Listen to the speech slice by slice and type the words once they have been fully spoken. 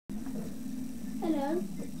Hello.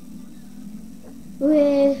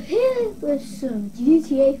 We're here with some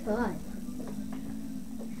GTA 5.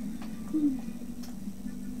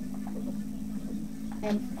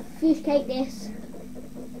 And fish cake this.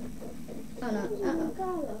 Oh no,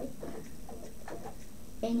 Carlo.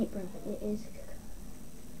 Ain't it, bro? It is.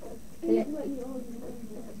 Wait, you're holding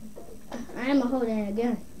it. I am holding a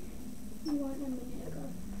gun. You weren't a minute ago.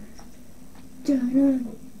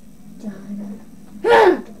 Dun, dun,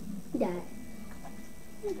 dun. Die.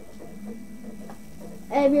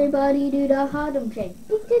 Everybody do the Harlem Shake.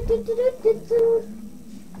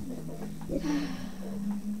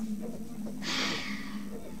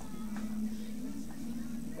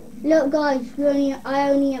 Look, guys, I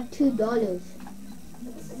only have $2.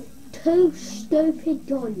 $2 stupid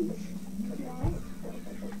dollars. Why?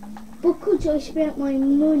 Because I spent my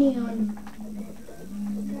money on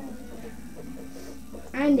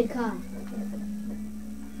and the car.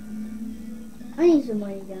 I need some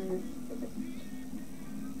money down there.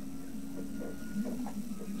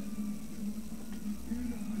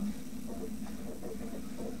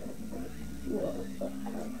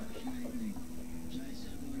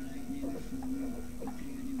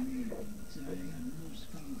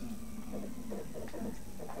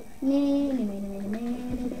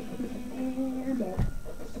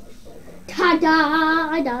 Ta-da!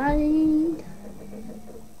 I died.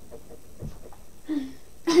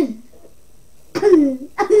 What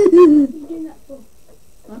are you doing that for?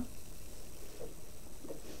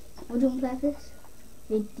 What do you want to play this?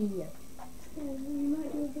 Video. Yeah, you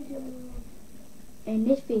might do a video And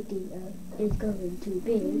this video is going to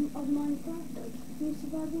be of Minecraft. New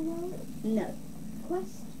survival world. no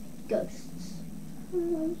Quest. ghosts.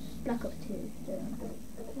 Hello. Black Ops 2.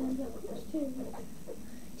 And Black Ops 2.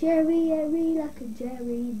 Jerry, like a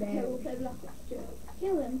Jerry Okay, Bear. we'll play Black Ops 2.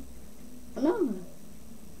 Kill him. No.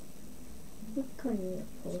 What kind of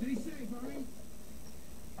for? Stay safe, alright?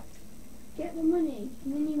 Get the money.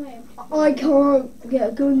 And then you might have to I can't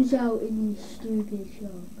get guns out in this stupid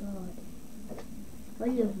shop. God. I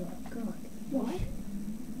love that. God. Why?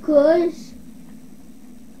 Because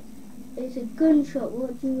it's a gun shop.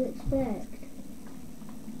 What do you expect?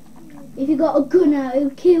 If you got a gun out, it'll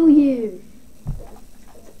kill you.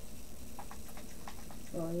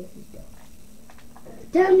 Oh, this is dumb.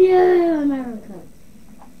 Damn you, America.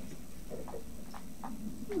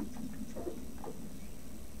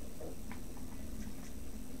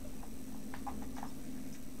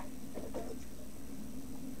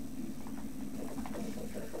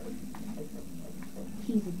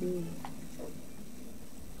 He's a big.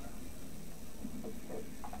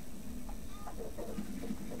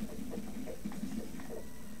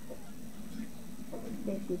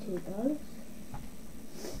 $52.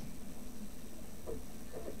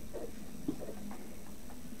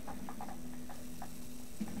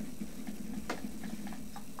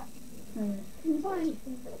 Can you buy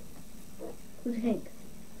anything? What do you think?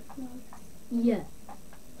 No. Yeah,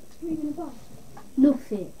 What are you going to buy?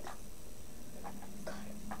 nothing.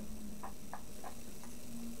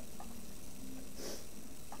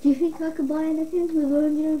 Do you think I could buy anything with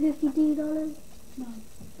 $152? No.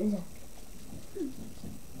 Exactly.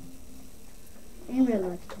 In real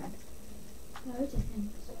life, you can. Loads of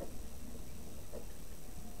things.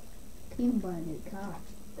 You can buy a new car.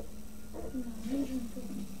 No,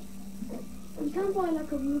 you can buy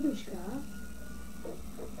like a rubbish car.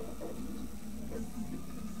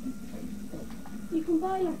 You can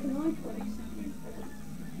buy like an iPod or something.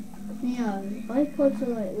 Yeah, iPods are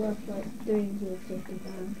like worth like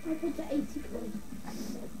 £350. iPods are 80 quid.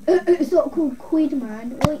 It's not called quid,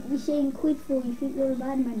 man. What you saying quid for? You think you're a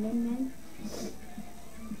bad man then, man?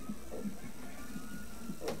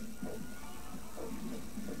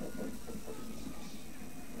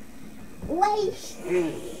 Waste.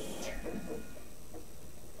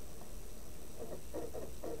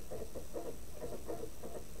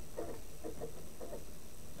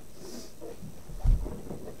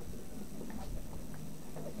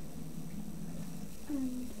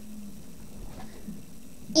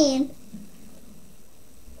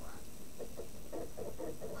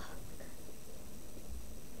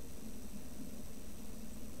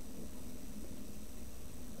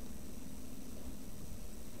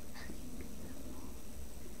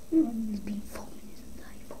 And it's been 4 minutes and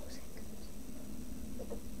 34 seconds.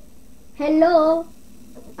 Hello,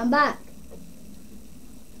 I'm back.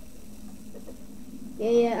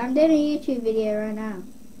 Yeah, I'm doing a YouTube video right now.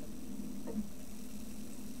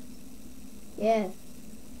 Yeah.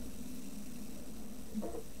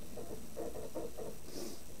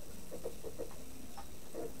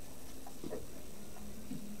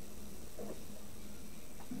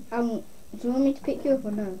 Do you want me to pick you up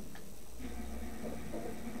or no?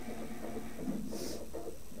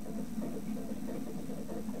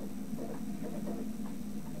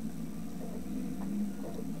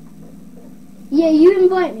 Yeah, you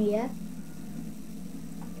invite me, yeah?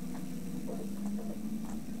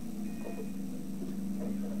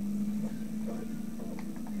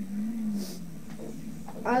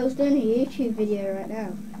 I was doing a YouTube video right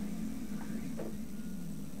now.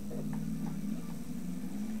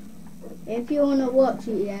 If you want to watch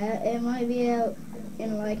it, yeah, it might be out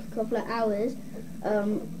in like a couple of hours.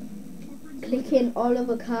 Click in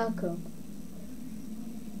Oliver Carcom.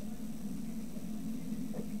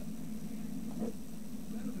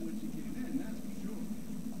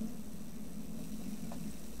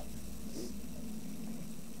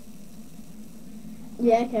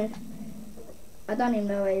 Yeah, okay. I don't even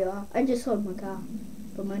know where you are. I just sold my car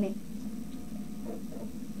for money.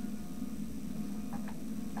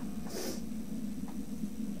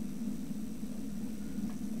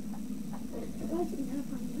 Why didn't I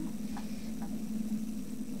find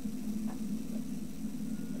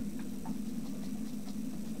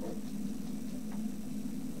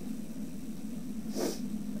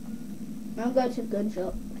I'm going to the gun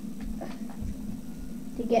shop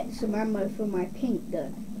to get some ammo for my pink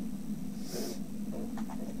gun.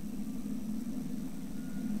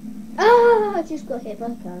 Ah! I just got hit by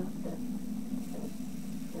a car.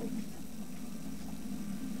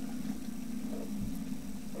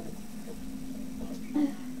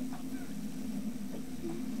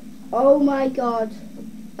 Oh my god.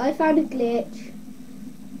 I found a glitch.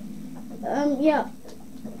 Yeah.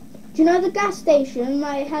 Do you know the gas station?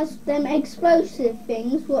 Like, it has them explosive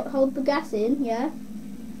things what hold the gas in, yeah?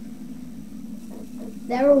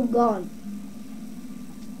 They're all gone.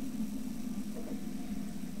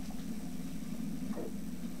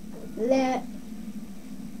 They're...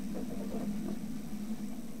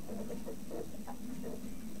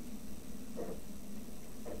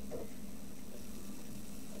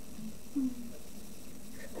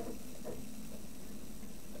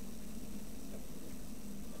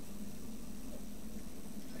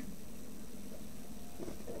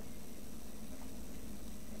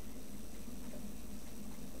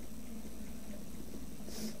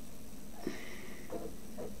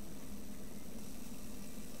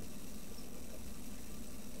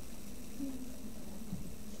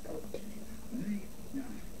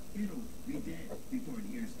 It'll be dead before it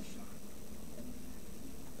hears the shot.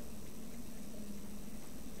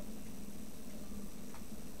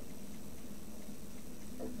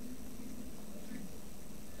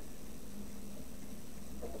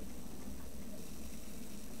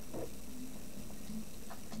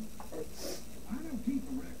 I don't keep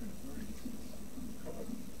a record of emergencies.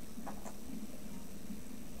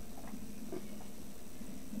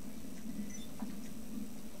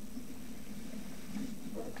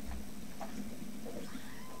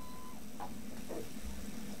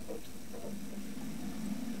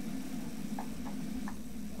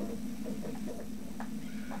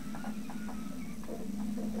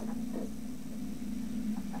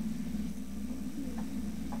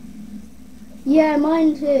 Yeah,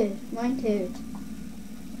 mine too. Mine too.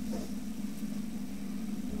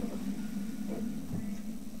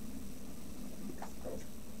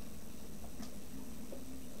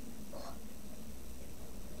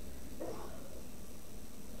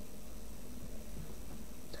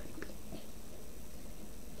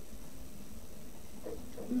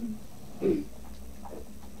 You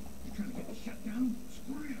trying to get the shut down?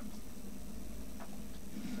 Scram!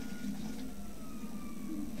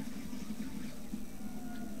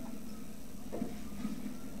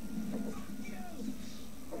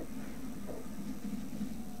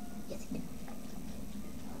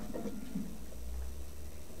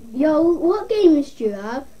 Yo, what games do you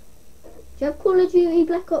have? Do you have Call of Duty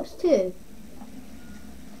Black Ops 2?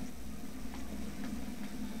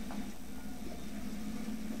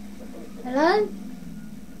 Hello?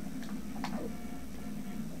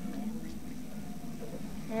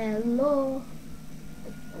 Hello?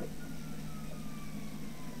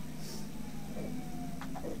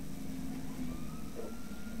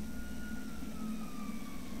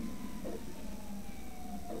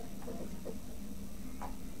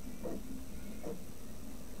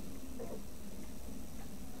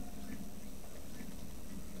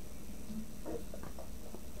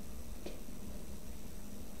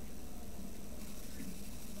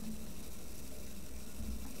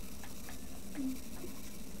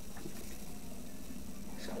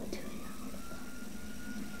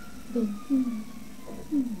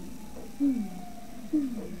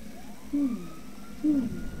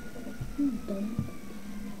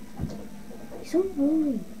 so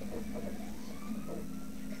worried.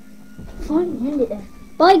 Finally end it there.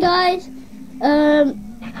 Bye guys.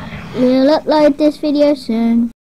 We'll upload this video soon.